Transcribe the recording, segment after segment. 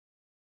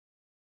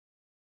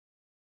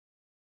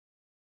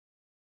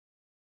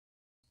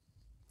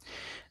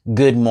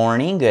Good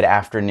morning, good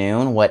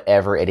afternoon,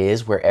 whatever it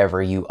is,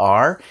 wherever you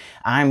are.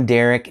 I'm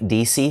Derek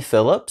DC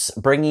Phillips,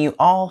 bringing you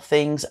all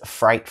things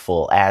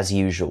frightful as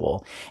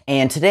usual.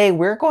 And today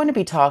we're going to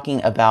be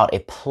talking about a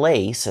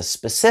place, a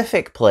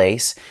specific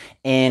place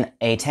in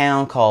a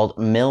town called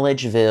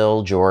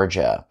Milledgeville,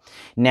 Georgia.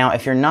 Now,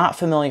 if you're not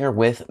familiar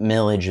with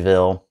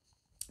Milledgeville,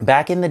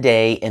 back in the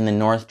day in the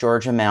North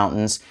Georgia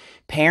mountains,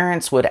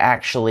 parents would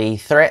actually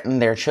threaten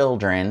their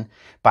children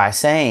by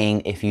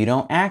saying, if you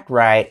don't act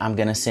right, I'm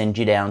going to send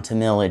you down to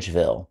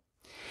Milledgeville.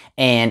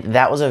 And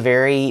that was a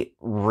very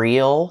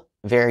real,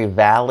 very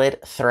valid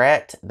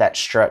threat that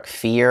struck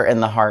fear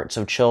in the hearts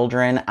of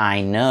children.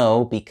 I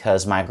know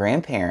because my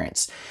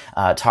grandparents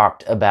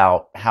talked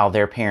about how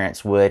their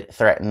parents would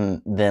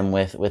threaten them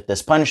with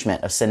this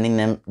punishment of sending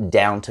them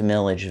down to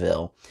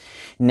Milledgeville.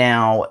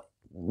 Now,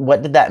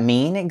 what did that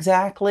mean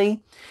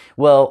exactly?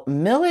 Well,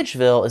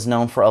 Milledgeville is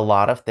known for a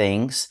lot of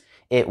things.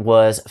 It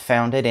was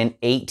founded in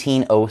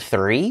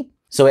 1803.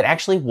 So it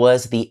actually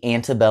was the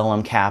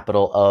antebellum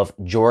capital of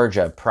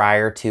Georgia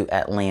prior to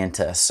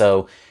Atlanta.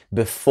 So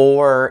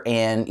before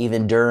and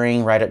even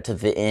during, right up to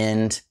the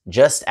end,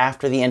 just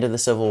after the end of the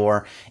Civil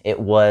War, it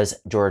was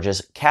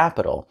Georgia's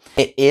capital.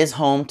 It is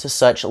home to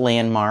such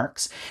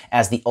landmarks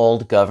as the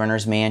old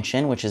governor's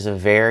mansion, which is a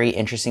very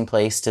interesting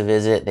place to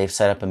visit. They've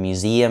set up a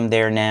museum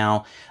there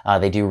now.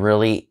 They do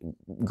really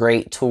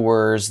great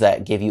tours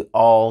that give you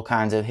all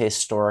kinds of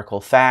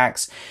historical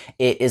facts.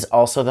 It is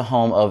also the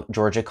home of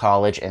Georgia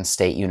College and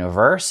State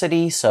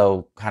University,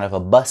 so kind of a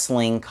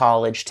bustling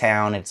college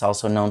town. It's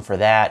also known for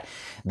that.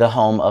 The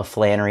home of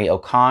Flannery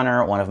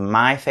O'Connor, one of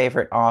my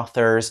favorite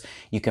authors.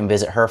 You can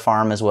visit her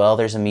farm as well.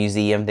 There's a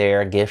museum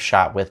there, a gift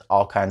shop with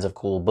all kinds of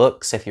cool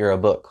books. If you're a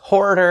book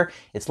hoarder,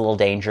 it's a little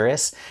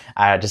dangerous,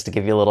 just to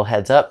give you a little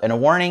heads up and a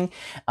warning.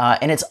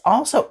 And it's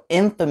also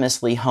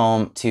infamously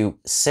home to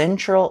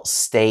Central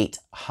State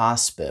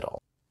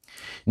Hospital.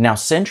 Now,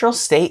 Central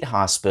State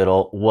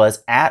Hospital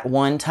was at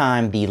one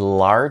time the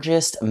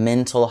largest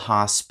mental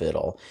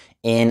hospital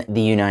in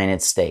the United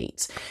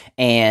States.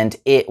 And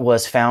it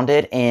was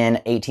founded in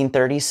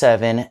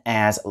 1837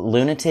 as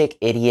Lunatic,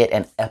 Idiot,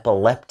 and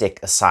Epileptic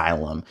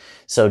Asylum.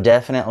 So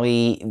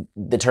definitely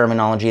the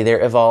terminology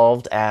there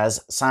evolved as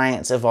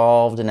science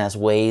evolved and as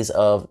ways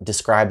of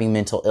describing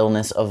mental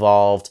illness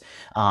evolved.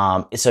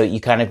 So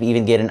you kind of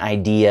even get an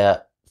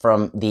idea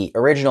from the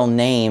original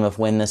name of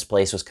when this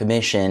place was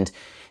commissioned,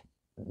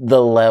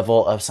 the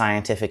level of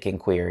scientific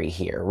inquiry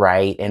here,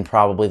 right? And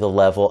probably the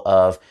level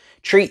of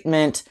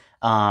treatment,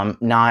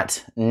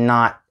 not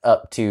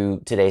up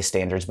to today's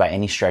standards by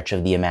any stretch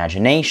of the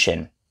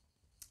imagination.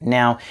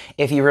 Now,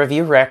 if you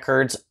review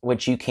records,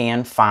 which you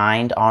can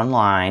find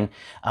online,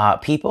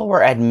 people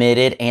were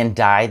admitted and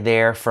died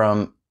there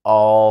from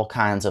all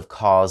kinds of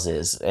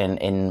causes,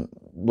 and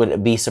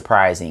would be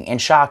surprising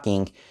and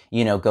shocking,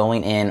 you know,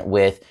 going in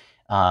with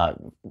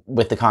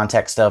the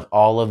context of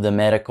all of the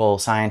medical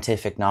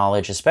scientific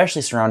knowledge,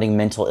 especially surrounding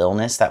mental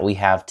illness that we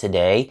have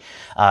today.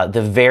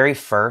 The very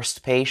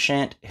first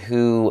patient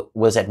who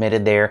was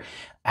admitted there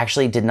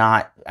actually did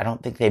not, I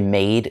don't think they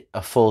made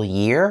a full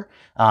year.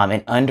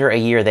 In under a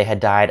year, they had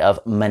died of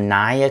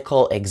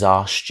maniacal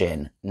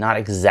exhaustion. Not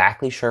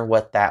exactly sure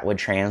what that would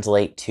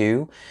translate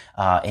to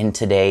in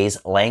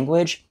today's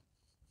language.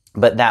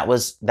 But that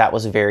was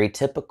very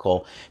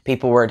typical.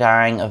 People were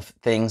dying of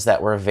things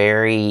that were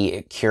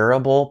very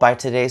curable by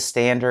today's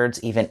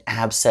standards, even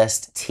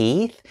abscessed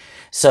teeth.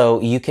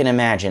 So you can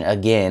imagine,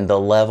 again, the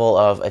level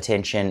of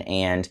attention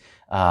and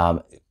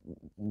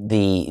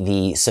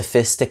the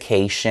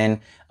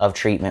sophistication of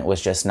treatment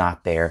was just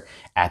not there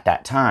at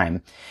that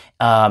time.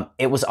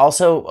 It was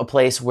also a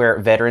place where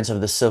veterans of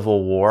the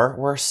Civil War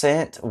were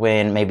sent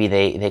when maybe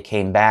they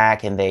came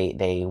back and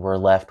they were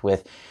left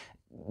with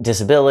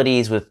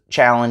disabilities, with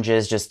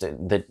challenges, just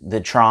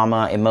the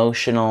trauma,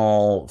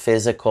 emotional,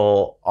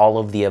 physical, all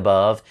of the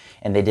above,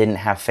 and they didn't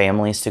have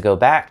families to go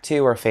back to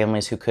or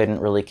families who couldn't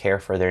really care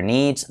for their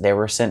needs. They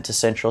were sent to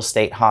Central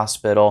State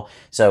Hospital.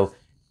 So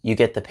you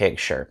get the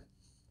picture.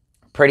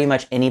 Pretty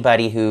much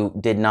anybody who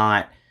did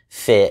not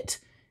fit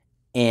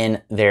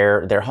in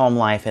their home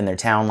life, in their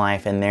town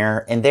life, in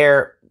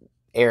their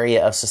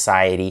area of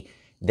society,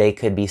 they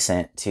could be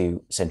sent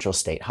to Central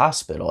State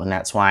Hospital. And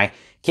that's why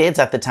kids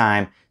at the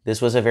time, this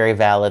was a very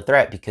valid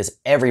threat, because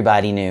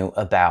everybody knew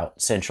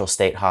about Central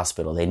State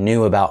Hospital. They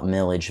knew about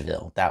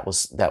Milledgeville. That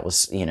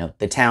was, you know,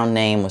 the town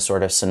name was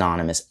sort of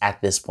synonymous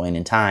at this point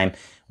in time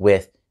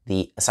with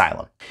the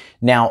asylum.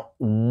 Now,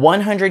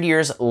 100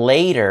 years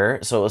later,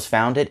 so it was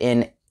founded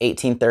in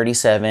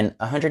 1837,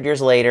 100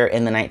 years later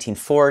in the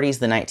 1940s,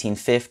 the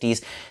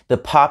 1950s, the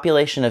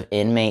population of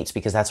inmates,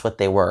 because that's what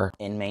they were,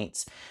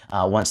 inmates,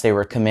 once they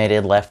were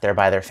committed, left there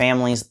by their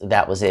families,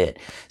 that was it.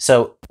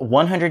 So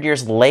 100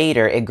 years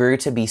later, it grew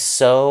to be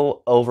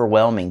so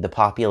overwhelming, the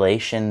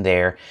population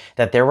there,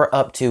 that there were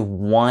up to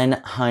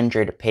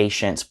 100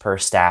 patients per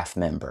staff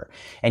member.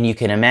 And you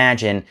can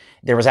imagine,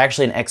 there was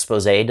actually an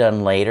expose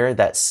done later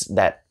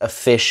that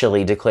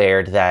officially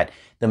declared that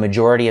the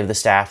majority of the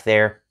staff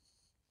there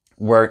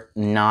were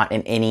not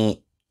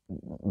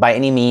by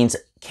any means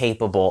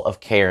capable of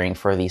caring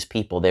for these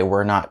people. They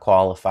were not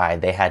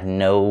qualified. They had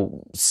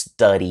no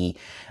study.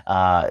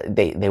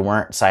 They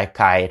weren't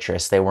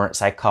psychiatrists. They weren't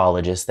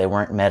psychologists. They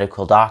weren't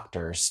medical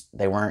doctors.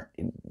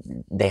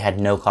 They had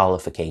no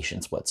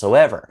qualifications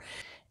whatsoever.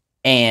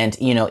 And,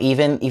 you know,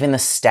 even the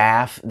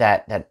staff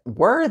that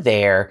were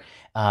there,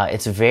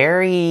 it's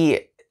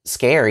very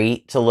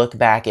scary to look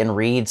back and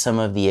read some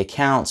of the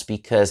accounts,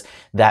 because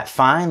that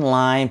fine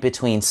line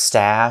between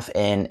staff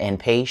and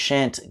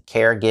patient,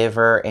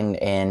 caregiver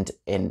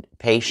and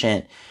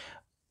patient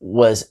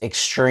was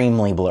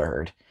extremely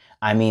blurred.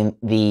 I mean,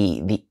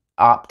 the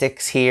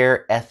optics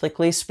here,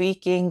 ethically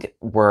speaking,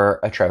 were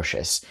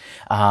atrocious.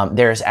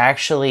 There's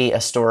actually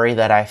a story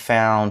that I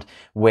found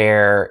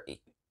where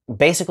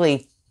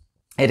basically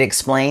it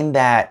explained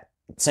that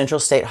Central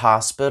State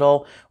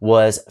Hospital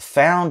was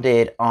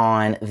founded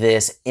on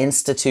this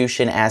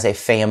institution as a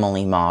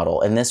family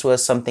model. And this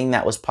was something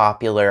that was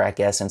popular, I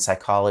guess, in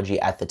psychology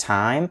at the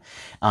time,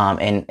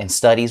 and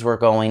studies were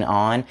going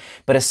on.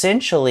 But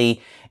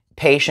essentially,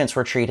 patients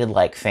were treated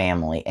like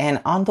family.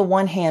 And on the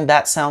one hand,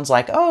 that sounds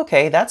like, oh,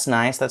 okay, that's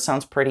nice. That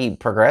sounds pretty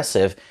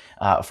progressive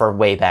for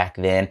way back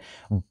then.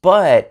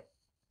 But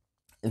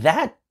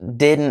that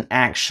didn't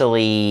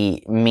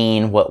actually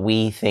mean what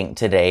we think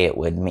today it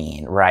would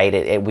mean,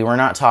 right? We were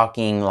not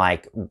talking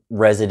like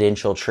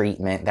residential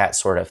treatment, that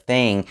sort of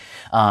thing.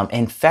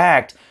 In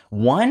fact,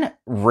 one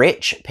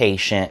rich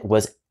patient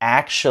was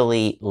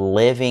actually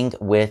living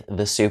with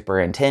the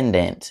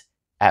superintendent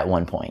at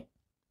one point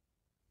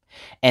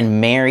and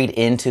married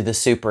into the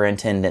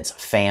superintendent's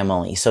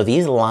family. So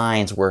these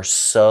lines were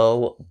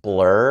so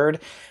blurred,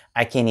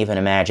 I can't even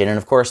imagine. And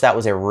of course, that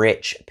was a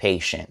rich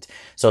patient.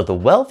 So the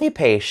wealthy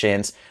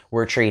patients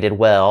were treated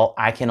well.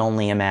 I can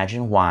only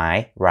imagine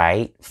why,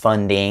 right?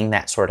 Funding,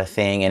 that sort of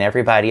thing. And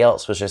everybody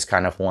else was just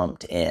kind of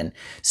lumped in.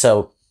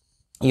 So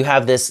you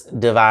have this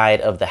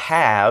divide of the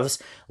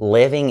haves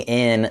living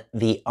in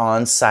the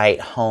on-site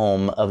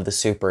home of the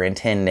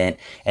superintendent.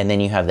 And then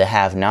you have the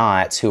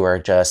have-nots who are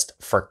just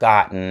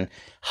forgotten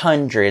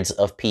hundreds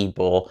of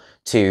people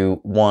to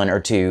one or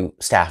two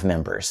staff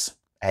members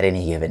at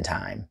any given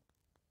time.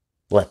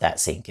 Let that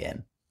sink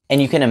in.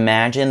 And you can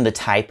imagine the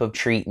type of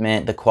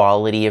treatment, the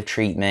quality of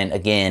treatment.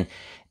 Again,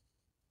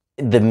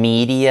 the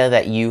media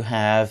that you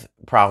have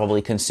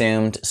probably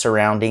consumed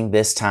surrounding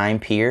this time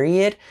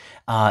period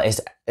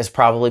is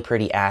probably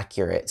pretty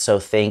accurate. So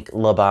think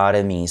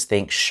lobotomies,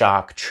 think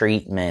shock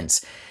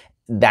treatments,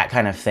 that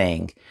kind of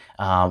thing.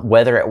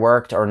 Whether it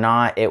worked or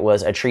not, it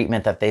was a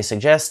treatment that they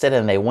suggested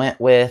and they went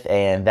with,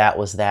 and that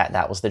was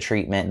the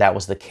treatment, that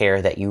was the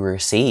care that you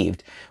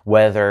received,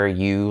 whether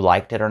you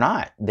liked it or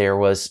not. There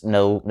was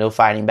no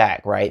fighting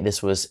back, right?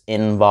 This was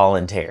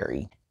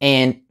involuntary.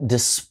 And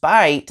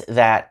despite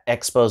that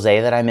expose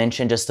that I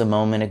mentioned just a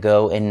moment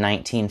ago in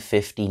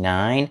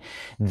 1959,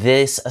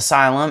 this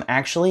asylum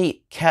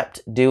actually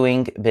kept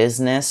doing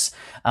business,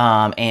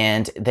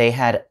 and they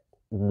had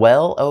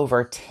well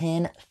over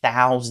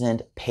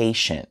 10,000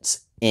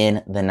 patients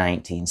in the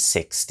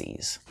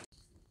 1960s.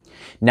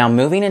 Now,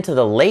 moving into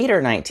the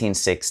later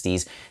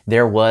 1960s,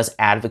 there was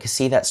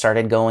advocacy that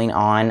started going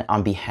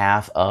on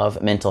behalf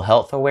of mental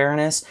health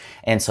awareness.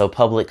 And so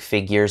public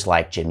figures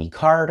like Jimmy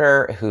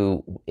Carter,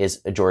 who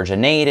is a Georgia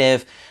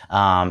native,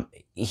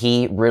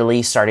 he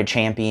really started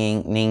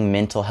championing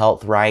mental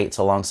health rights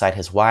alongside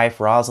his wife,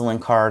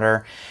 Rosalind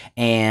Carter.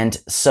 And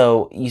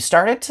so you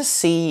started to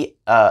see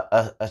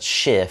a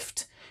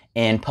shift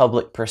in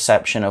public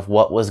perception of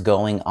what was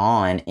going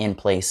on in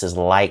places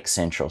like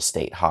Central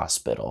State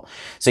Hospital.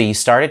 So you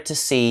started to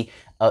see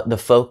the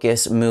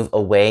focus move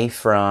away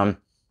from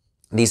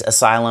these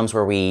asylums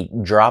where we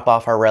drop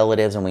off our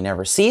relatives and we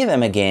never see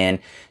them again,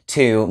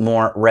 to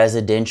more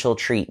residential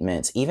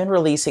treatments, even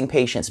releasing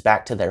patients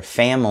back to their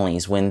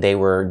families when they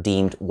were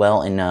deemed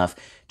well enough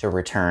to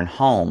return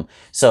home.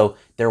 So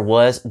there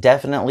was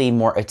definitely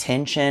more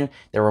attention.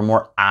 There were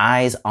more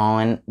eyes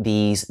on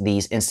these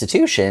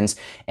institutions.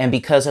 And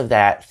because of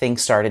that,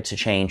 things started to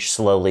change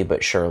slowly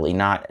but surely.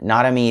 Not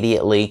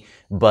immediately,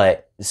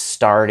 but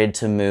started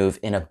to move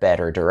in a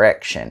better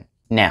direction.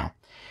 Now,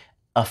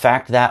 a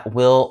fact that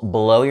will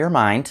blow your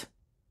mind: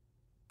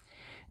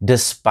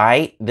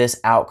 despite this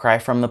outcry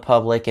from the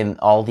public and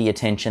all the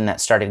attention that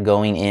started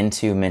going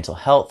into mental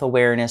health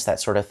awareness,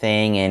 that sort of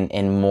thing,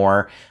 and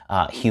more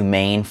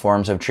humane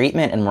forms of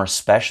treatment and more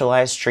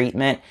specialized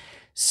treatment,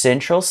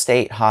 Central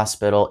State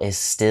Hospital is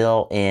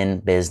still in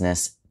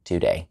business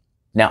today.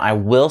 Now, I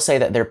will say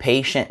that their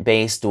patient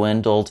base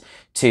dwindled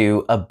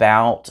to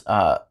about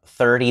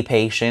 30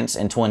 patients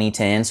in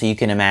 2010. So you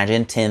can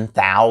imagine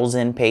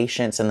 10,000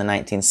 patients in the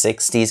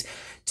 1960s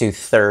to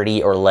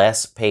 30 or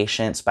less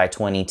patients by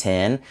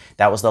 2010.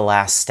 That was the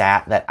last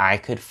stat that I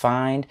could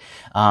find.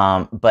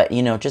 But,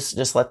 you know,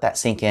 just let that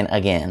sink in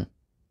again.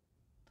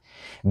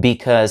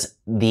 Because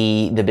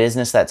the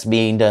business that's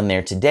being done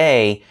there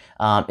today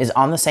is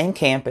on the same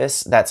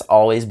campus that's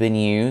always been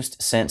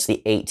used since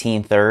the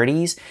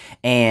 1830s.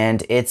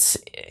 And it's,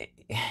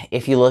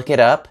 if you look it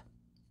up,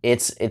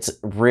 it's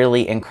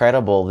really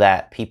incredible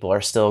that people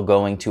are still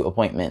going to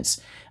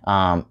appointments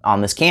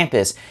on this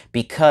campus,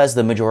 because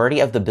the majority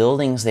of the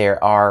buildings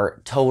there are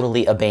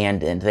totally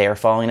abandoned. They are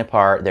falling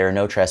apart. There are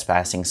no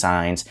trespassing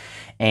signs.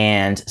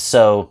 And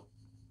so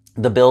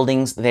the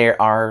buildings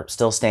there are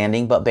still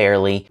standing, but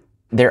barely.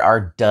 There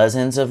are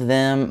dozens of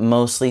them,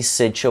 mostly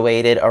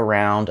situated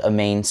around a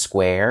main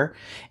square.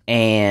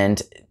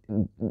 And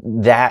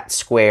that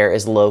square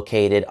is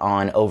located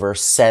on over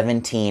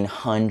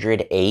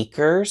 1,700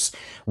 acres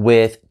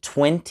with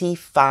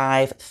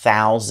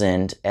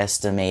 25,000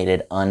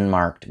 estimated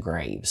unmarked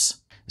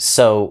graves.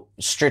 So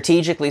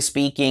strategically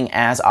speaking,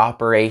 as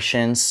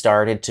operations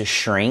started to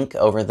shrink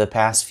over the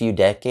past few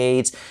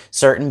decades,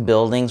 certain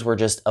buildings were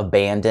just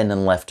abandoned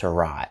and left to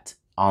rot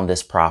on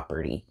this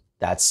property.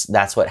 That's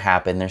what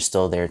happened. They're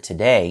still there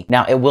today.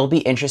 Now, it will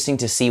be interesting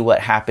to see what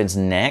happens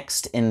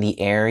next in the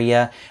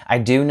area. I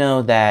do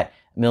know that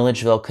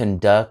Milledgeville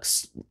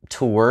conducts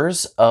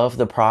tours of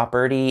the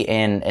property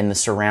and the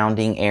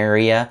surrounding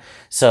area.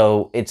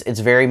 So it's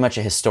very much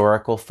a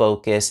historical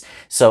focus.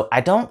 So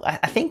I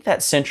think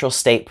that Central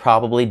State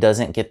probably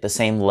doesn't get the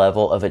same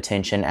level of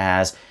attention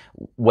as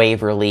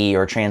Waverly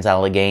or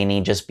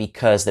Trans-Allegheny, just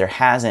because there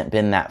hasn't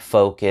been that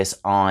focus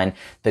on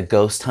the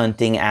ghost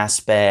hunting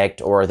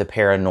aspect or the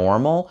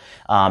paranormal,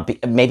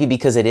 maybe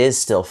because it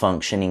is still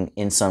functioning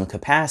in some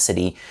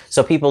capacity.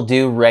 So people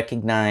do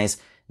recognize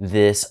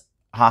this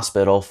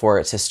hospital for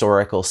its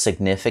historical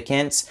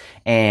significance,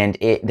 and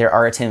there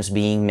are attempts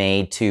being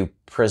made to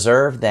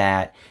preserve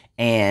that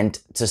and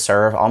to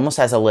serve almost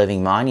as a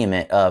living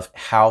monument of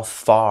how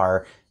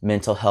far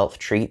mental health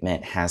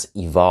treatment has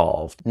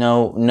evolved.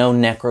 No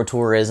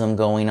necrotourism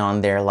going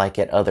on there like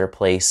at other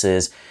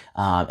places,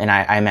 and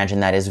I imagine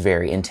that is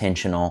very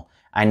intentional.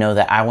 I know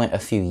that I went a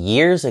few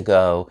years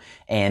ago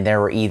and there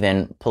were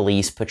even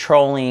police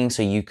patrolling,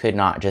 so you could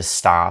not just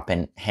stop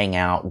and hang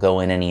out, go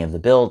in any of the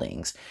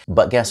buildings.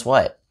 But guess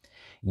what?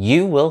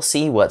 You will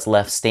see what's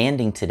left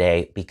standing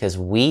today, because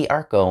we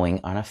are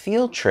going on a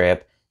field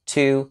trip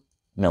to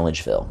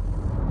Milledgeville.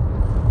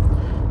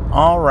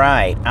 All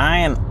right, I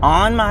am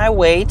on my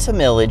way to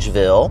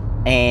Milledgeville,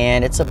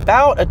 and it's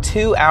about a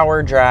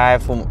 2-hour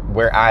drive from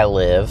where I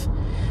live.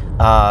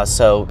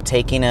 So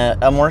taking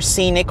a more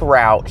scenic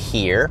route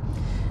here.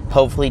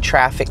 Hopefully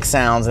traffic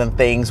sounds and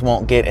things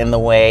won't get in the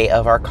way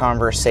of our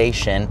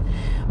conversation.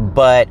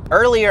 But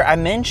earlier I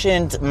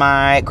mentioned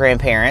my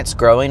grandparents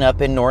growing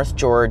up in North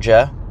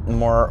Georgia,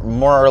 more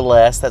or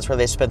less. That's where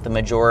they spent the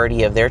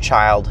majority of their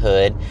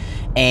childhood.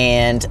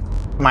 And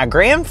my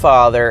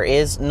grandfather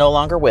is no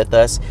longer with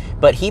us,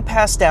 but he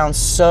passed down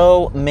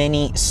so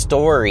many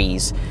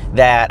stories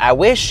that I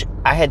wish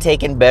I had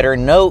taken better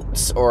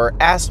notes or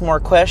asked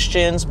more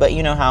questions. But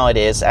you know how it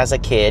is as a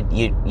kid.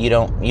 You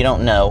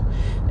don't know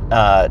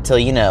till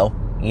you know.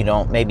 You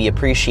don't maybe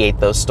appreciate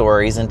those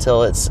stories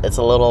until it's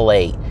a little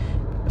late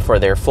for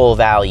their full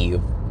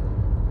value.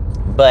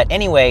 But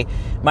anyway,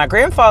 my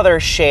grandfather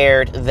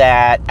shared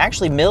that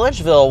actually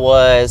Milledgeville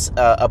was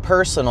a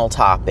personal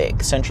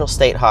topic. Central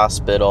State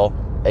Hospital,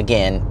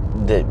 again,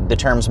 the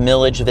terms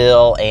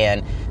Milledgeville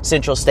and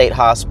Central State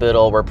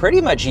Hospital were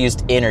pretty much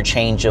used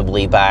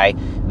interchangeably by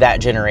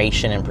that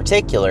generation in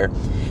particular.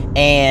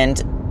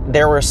 And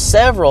there were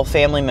several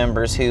family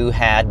members who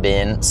had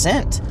been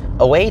sent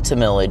away to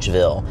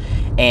Milledgeville,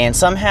 and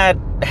some had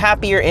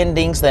happier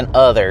endings than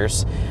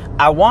others.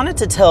 I wanted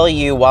to tell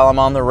you while I'm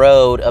on the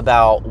road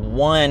about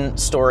one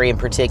story in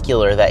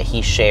particular that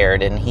he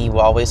shared, and he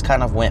always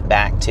kind of went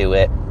back to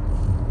it.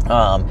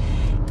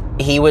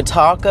 He would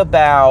talk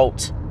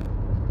about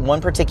one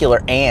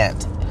particular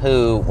aunt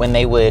who, when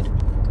they would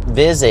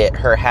visit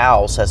her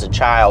house as a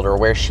child or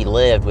where she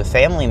lived with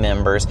family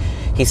members,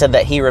 he said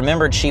that he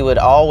remembered she would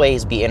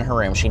always be in her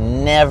room. She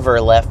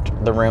never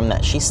left the room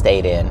that she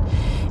stayed in.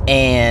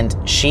 And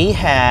she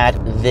had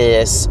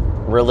this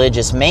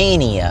religious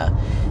mania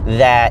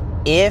that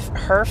if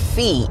her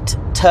feet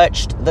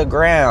touched the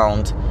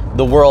ground,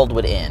 the world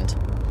would end.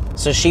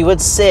 So she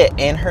would sit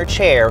in her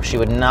chair. She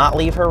would not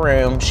leave her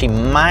room. She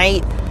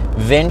might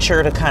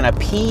venture to kind of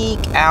peek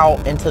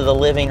out into the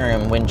living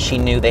room when she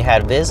knew they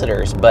had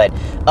visitors, but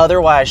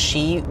otherwise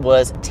she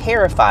was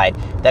terrified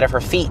that if her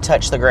feet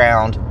touched the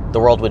ground, the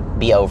world would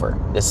be over.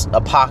 This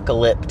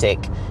apocalyptic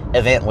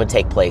event would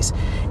take place.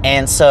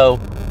 And so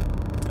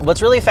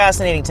what's really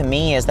fascinating to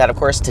me is that, of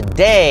course,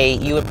 today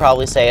you would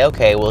probably say,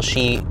 okay, well,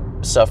 she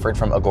suffered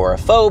from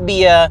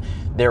agoraphobia.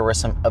 There were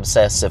some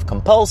obsessive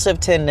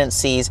compulsive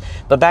tendencies.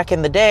 But back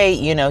in the day,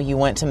 you know, you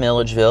went to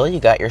Milledgeville, you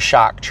got your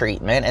shock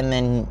treatment, and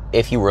then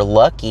if you were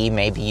lucky,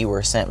 maybe you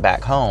were sent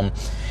back home.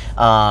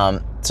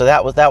 So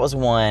that was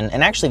one.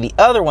 And actually the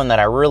other one that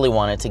I really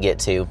wanted to get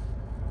to,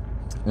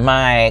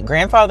 my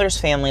grandfather's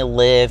family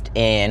lived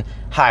in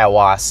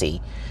Hiawassee,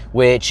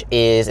 which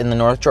is in the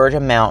North Georgia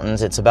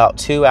mountains. It's about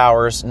 2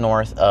 hours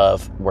north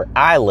of where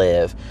I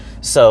live.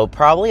 So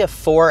probably a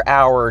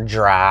 4-hour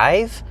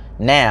drive.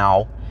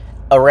 Now,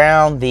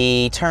 around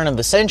the turn of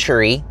the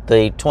century,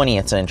 the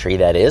 20th century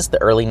that is,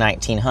 the early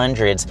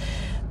 1900s,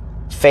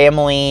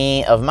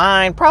 family of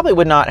mine probably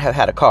would not have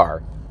had a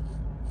car.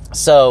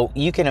 So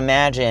you can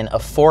imagine a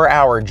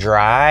 4-hour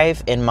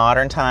drive in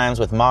modern times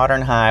with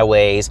modern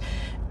highways.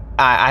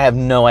 I have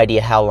no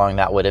idea how long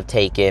that would have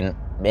taken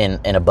in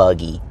a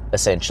buggy,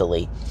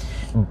 essentially.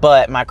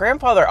 But my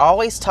grandfather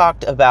always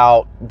talked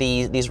about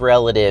these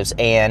relatives,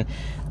 and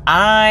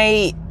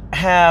I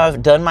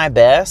have done my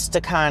best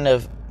to kind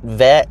of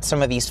vet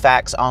some of these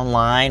facts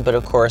online, but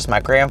of course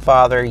my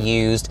grandfather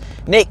used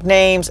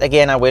nicknames.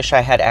 Again, I wish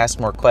I had asked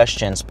more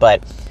questions,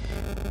 but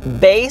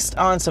based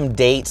on some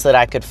dates that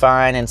I could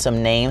find and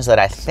some names that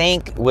I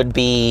think would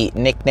be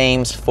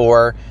nicknames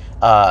for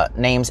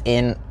names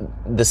in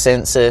the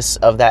census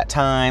of that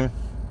time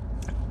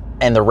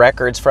and the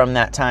records from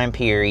that time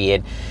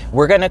period,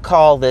 we're going to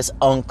call this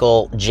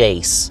Uncle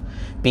Jace,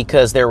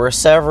 because there were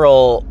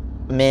several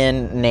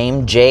men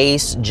named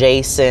Jace,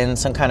 Jason,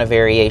 some kind of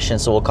variation,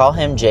 so we'll call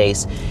him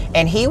Jace.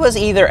 And he was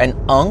either an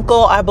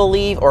uncle, I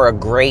believe, or a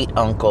great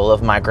uncle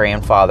of my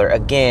grandfather.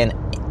 Again,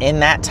 in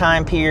that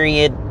time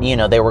period, you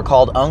know, they were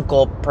called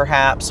uncle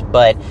perhaps,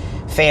 but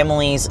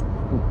families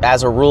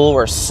as a rule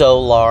were so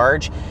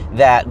large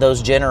that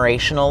those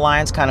generational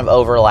lines kind of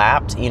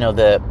overlapped. You know,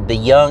 the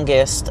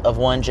youngest of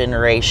one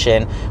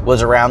generation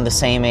was around the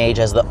same age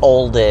as the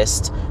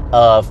oldest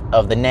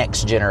of the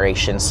next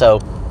generation. So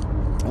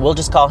we'll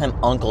just call him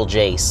Uncle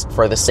Jace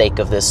for the sake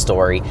of this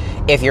story.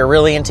 If you're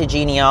really into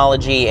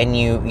genealogy and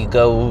you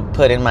go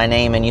put in my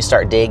name and you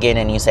start digging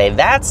and you say,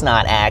 that's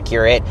not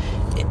accurate,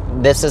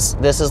 this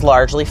is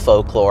largely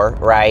folklore,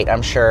 right?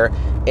 I'm sure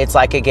it's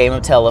like a game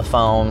of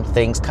telephone.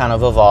 Things kind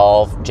of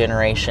evolve.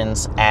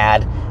 Generations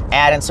add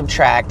and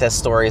subtract as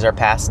stories are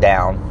passed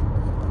down.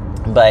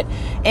 But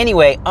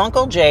anyway,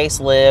 Uncle Jace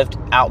lived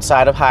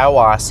outside of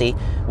Hiawassee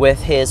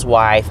with his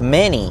wife,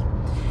 Minnie.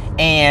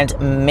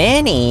 And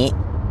Minnie,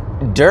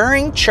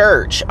 during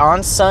church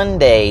on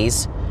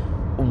Sundays,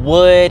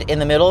 would, in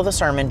the middle of the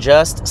sermon,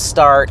 just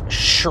start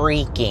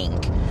shrieking.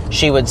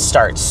 She would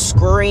start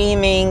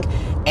screaming.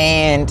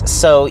 And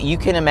so you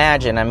can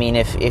imagine, I mean,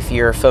 if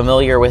you're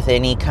familiar with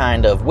any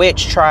kind of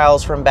witch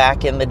trials from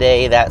back in the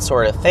day, that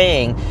sort of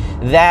thing,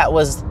 that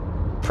was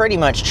pretty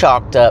much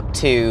chalked up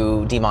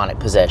to demonic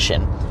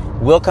possession.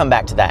 We'll come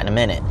back to that in a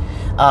minute.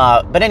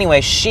 But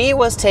anyway, she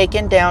was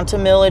taken down to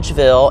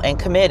Milledgeville and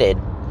committed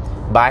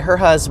by her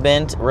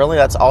husband. Really,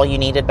 that's all you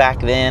needed back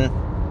then.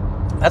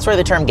 That's where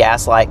the term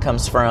gaslight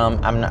comes from.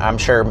 I'm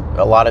sure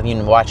a lot of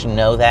you watching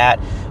know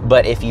that.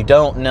 But if you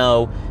don't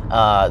know,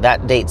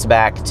 that dates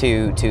back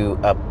to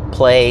a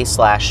play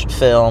 /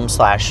 film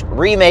 /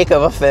 remake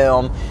of a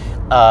film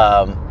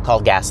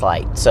called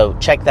Gaslight. So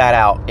check that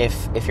out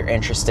if you're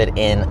interested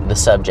in the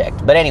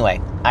subject. But anyway,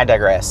 I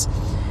digress.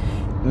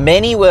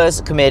 Minnie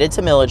was committed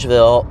to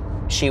Milledgeville.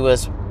 She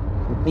was,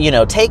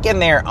 taken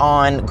there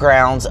on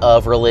grounds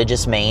of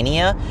religious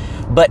mania.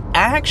 But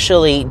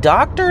actually,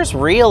 doctors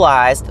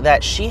realized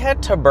that she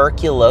had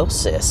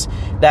tuberculosis,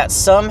 that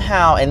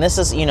somehow, and this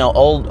is,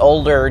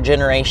 older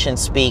generation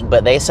speak,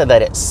 but they said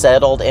that it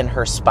settled in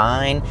her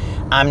spine.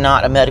 I'm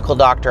not a medical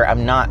doctor.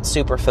 I'm not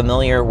super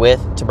familiar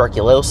with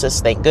tuberculosis,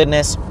 thank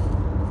goodness.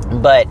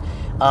 But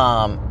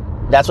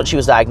that's what she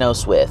was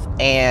diagnosed with.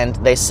 And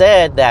they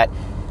said that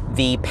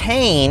the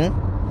pain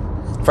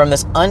from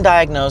this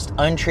undiagnosed,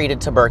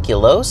 untreated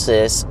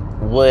tuberculosis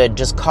would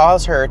just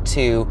cause her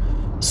to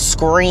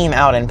scream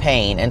out in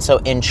pain. And so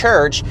in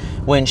church,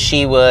 when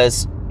she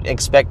was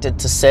expected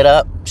to sit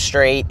up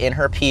straight in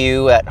her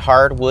pew, at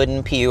hard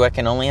wooden pew, I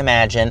can only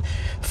imagine,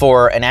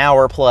 for an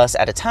hour plus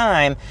at a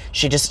time,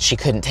 she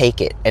couldn't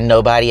take it. And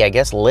nobody, I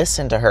guess,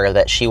 listened to her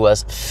that she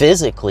was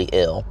physically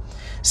ill.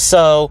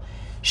 So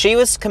she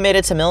was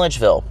committed to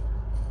Milledgeville.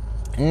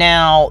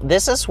 Now,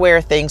 this is where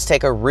things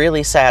take a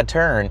really sad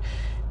turn.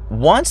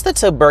 Once the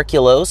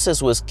tuberculosis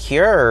was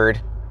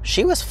cured,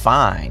 she was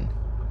fine.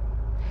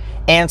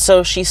 And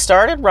so she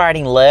started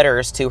writing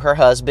letters to her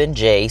husband,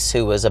 Jace,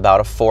 who was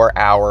about a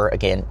 4-hour,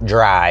 again,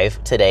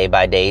 drive today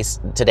by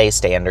today's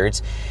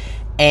standards.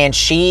 And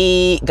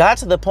she got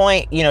to the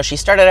point, she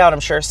started out,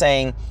 I'm sure,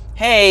 saying,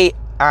 hey,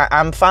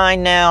 I'm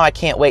fine now. I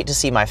can't wait to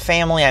see my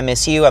family. I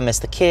miss you. I miss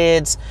the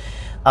kids.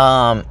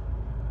 But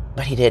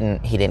he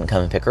didn't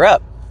come and pick her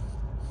up.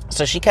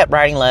 So she kept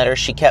writing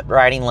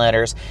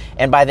letters.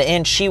 And by the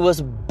end, she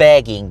was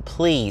begging,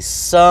 please,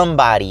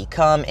 somebody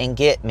come and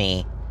get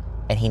me.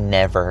 And he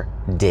never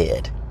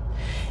did.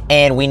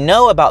 And we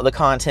know about the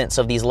contents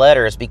of these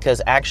letters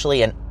because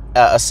actually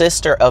a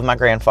sister of my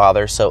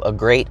grandfather, so a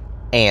great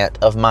aunt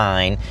of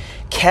mine,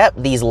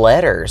 kept these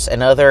letters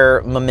and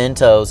other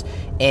mementos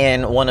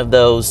in one of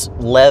those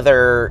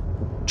leather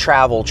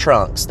travel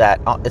trunks that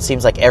it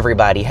seems like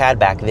everybody had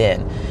back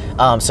then.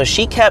 So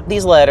she kept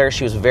these letters.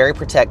 She was very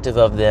protective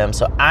of them.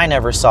 So I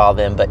never saw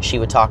them, but she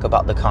would talk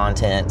about the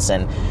contents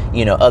and,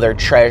 other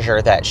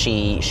treasure that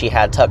she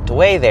had tucked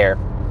away there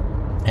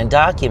and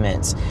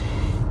documents.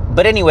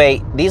 But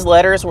anyway, these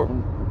letters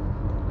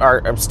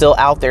are still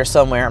out there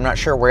somewhere. I'm not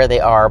sure where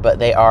they are,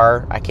 but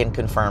I can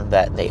confirm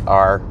that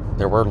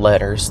there were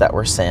letters that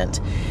were sent.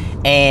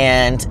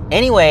 And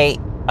anyway,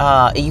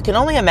 you can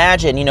only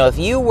imagine, if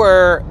you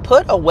were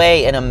put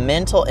away in a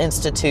mental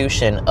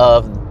institution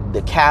of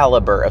the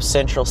caliber of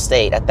Central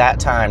State at that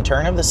time,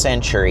 turn of the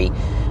century,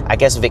 I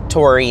guess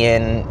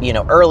Victorian, you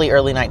know, early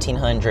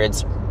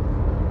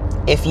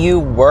 1900s, if you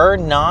were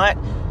not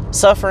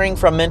suffering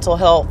from mental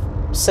health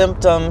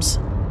symptoms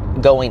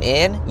going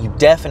in, you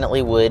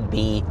definitely would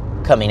be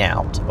coming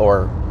out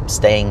or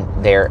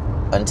staying there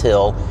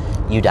until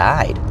you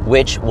died,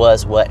 which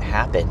was what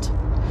happened.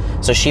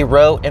 So she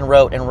wrote and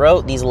wrote and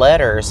wrote these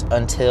letters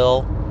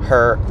until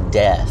her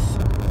death.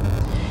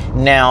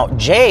 Now,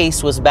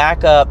 Jace was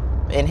back up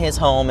in his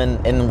home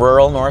in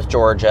rural North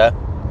Georgia,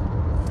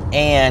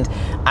 and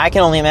I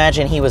can only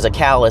imagine he was a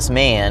callous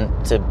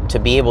man to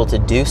be able to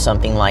do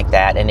something like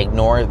that and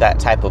ignore that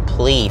type of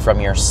plea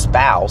from your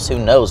spouse. Who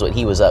knows what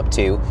he was up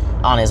to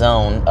on his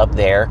own up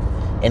there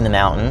in the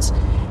mountains.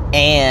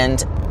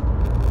 And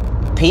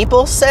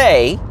people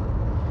say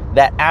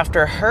that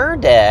after her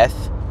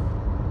death,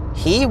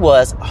 he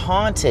was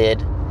haunted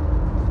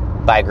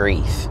by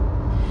grief.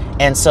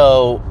 And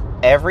so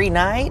every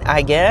night,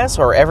 I guess,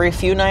 or every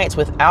few nights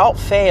without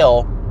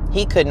fail,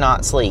 he could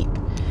not sleep.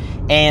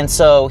 And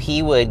so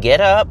he would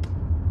get up,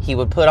 he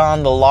would put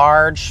on the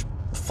large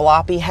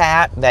floppy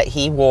hat that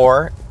he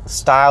wore,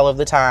 style of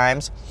the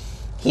times.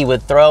 He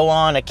would throw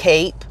on a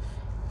cape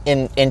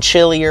in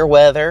chillier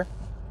weather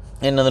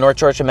in the North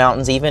Georgia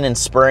mountains, even in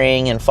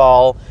spring and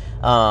fall,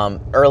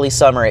 early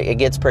summer, it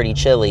gets pretty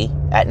chilly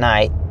at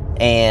night.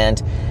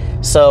 And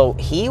so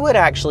he would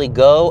actually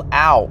go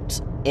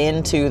out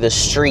into the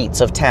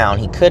streets of town.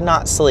 He could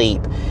not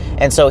sleep.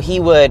 And so he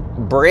would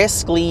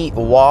briskly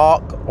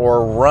walk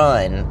or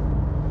run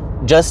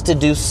just to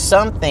do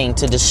something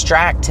to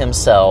distract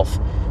himself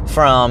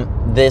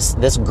from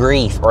this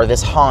grief or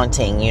this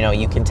haunting. You know,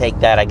 you can take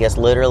that, I guess,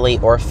 literally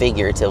or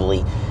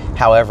figuratively,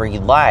 however you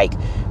like.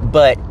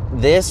 But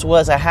this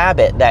was a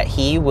habit that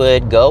he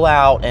would go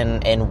out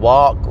and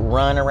walk,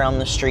 run around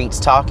the streets,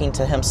 talking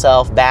to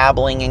himself,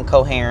 babbling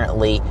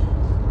incoherently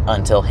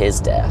until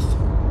his death.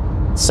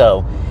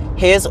 So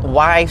his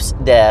wife's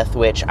death,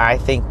 which I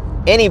think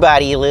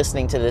anybody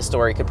listening to this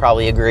story could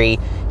probably agree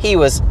he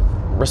was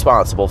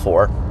responsible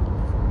for,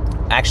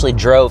 actually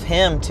drove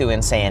him to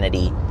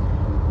insanity,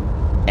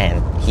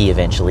 and he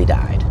eventually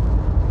died.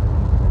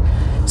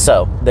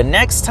 So the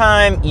next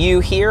time you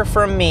hear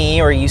from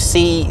me or you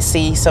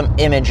see some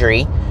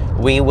imagery,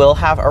 we will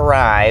have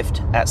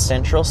arrived at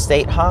Central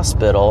State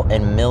Hospital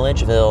in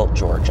Milledgeville,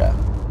 Georgia.